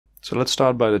So let's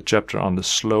start by the chapter on the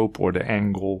slope or the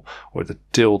angle or the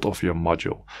tilt of your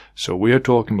module. So we are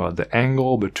talking about the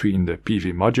angle between the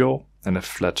PV module and a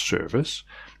flat surface.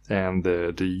 And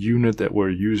the unit that we're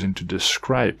using to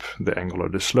describe the angle or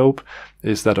the slope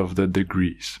is that of the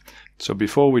degrees. So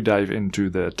before we dive into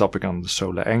the topic on the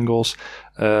solar angles,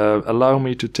 allow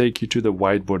me to take you to the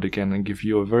whiteboard again and give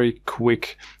you a very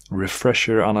quick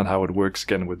refresher on how it works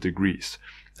again with degrees.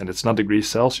 And it's not degrees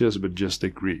Celsius, but just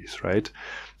degrees, right?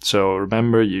 So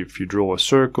remember, if you draw a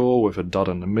circle with a dot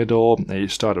in the middle, and you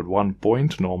start at one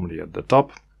point, normally at the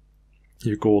top,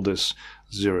 you call this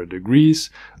 0 degrees,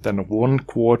 then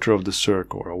 1/4 of the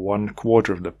circle, or 1/4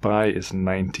 of the pi, is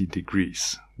 90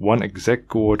 degrees. 1 exact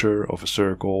quarter of a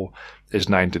circle is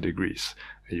 90 degrees.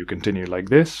 And you continue like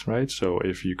this, right? So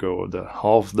if you go the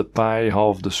half the pi,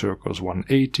 half the circle is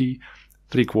 180,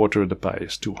 3/4 of the pi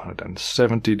is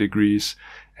 270 degrees,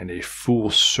 and a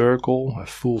full circle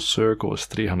is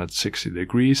 360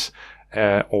 degrees,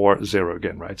 or 0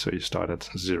 again, right? So you start at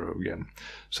 0 again.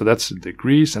 So that's the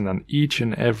degrees, and then each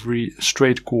and every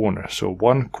straight corner, so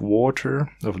 1/4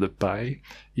 of the pi,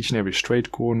 each and every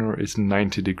straight corner is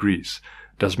 90 degrees.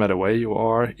 Doesn't matter where you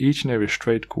are, each and every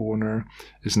straight corner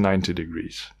is 90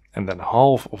 degrees. And then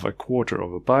half of a quarter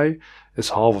of a pi is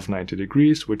half of 90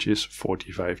 degrees, which is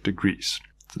 45 degrees.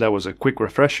 So that was a quick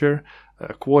refresher.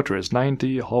 A quarter is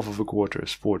 90, half of a quarter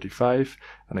is 45,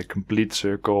 and a complete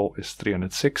circle is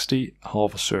 360,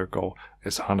 half a circle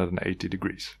is 180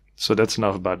 degrees. So that's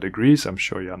enough about degrees. I'm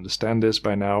sure you understand this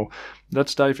by now.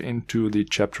 Let's dive into the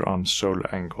chapter on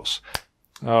solar angles.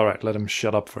 Alright, let him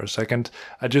shut up for a second.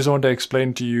 I just want to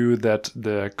explain to you that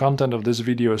the content of this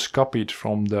video is copied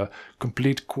from the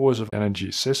complete course of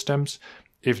energy systems.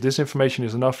 If this information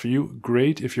is enough for you,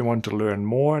 great. If you want to learn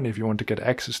more and if you want to get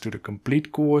access to the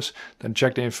complete course, then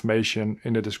check the information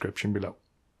in the description below.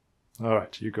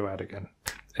 Alright, you go ahead again.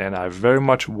 And I very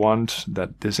much want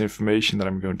that this information that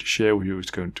I'm going to share with you is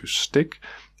going to stick.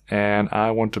 And I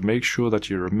want to make sure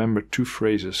that you remember 2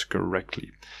 phrases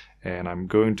correctly. And I'm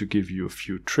going to give you a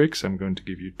few tricks. I'm going to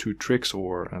give you 2 tricks,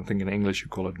 or I think in English you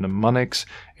call it mnemonics,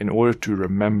 in order to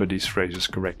remember these phrases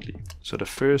correctly. So the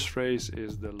first phrase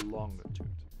is the longitude.